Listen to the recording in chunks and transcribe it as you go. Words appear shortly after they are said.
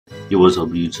Yo, what's up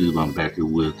YouTube? I'm back here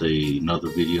with another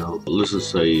video. Let's just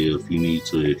say if you need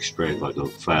to extract like a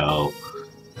file,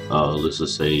 let's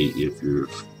just say if you're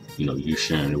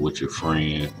sharing it with your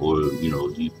friend, or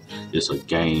it's a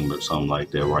game or something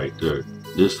like that right there.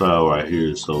 This file right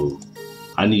here, so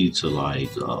I need to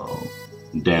download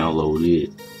it.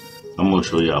 I'm gonna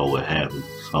show y'all what happens.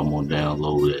 So I'm gonna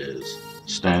download it as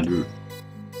standard.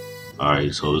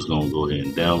 Alright, so it's gonna go ahead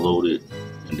and download it,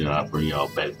 and then I'll bring y'all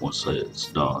back once it's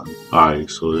done. Alright,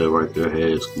 so that right there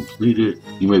has completed.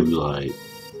 You may be like,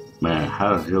 man,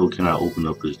 how the hell can I open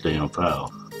up this damn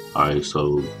file? Alright,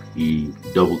 so you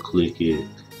double click it,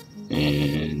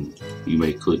 and you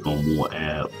may click on more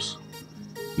apps.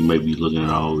 You may be looking at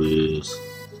all this.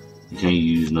 You can't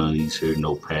use none of these here,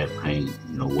 Notepad, Paint,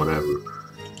 whatever.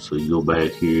 So you go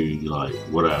back here, and you're like,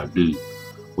 what do I do?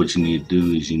 What you need to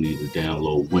do is you need to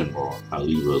download WinRAR. I'll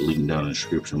leave a link down in the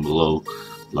description below.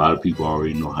 A lot of people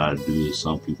already know how to do this,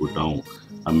 some people don't.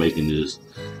 I'm making this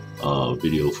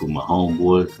video for my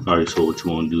homeboy. Alright, so what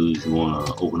you want to do is you want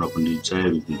to open up a new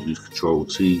tab. You can use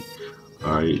Control-T.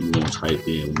 Alright, you want to type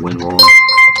in WinRAR.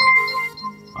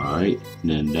 Alright, and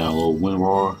then download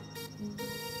WinRAR.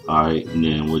 Alright, and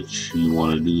then what you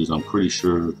want to do is, I'm pretty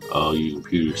sure your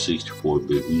computer is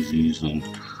 64-bit. Who's using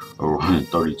or running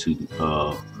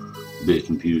 32-bit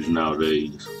computers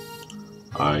nowadays.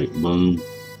 Alright, boom.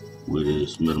 We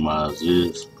just minimize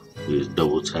this. We just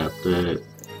double tap that.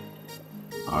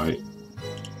 Alright.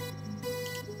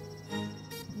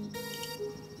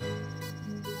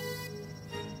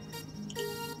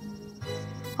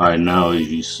 Alright, now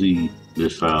as you see,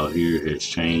 this file here has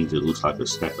changed. It looks like a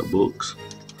stack of books.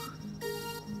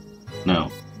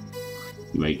 Now,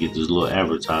 you may get this little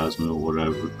advertisement or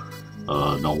whatever.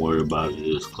 Don't worry about it,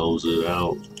 just close it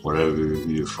out. Whatever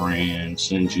your friend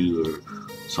sends you or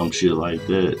some shit like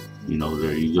that,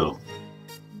 there you go.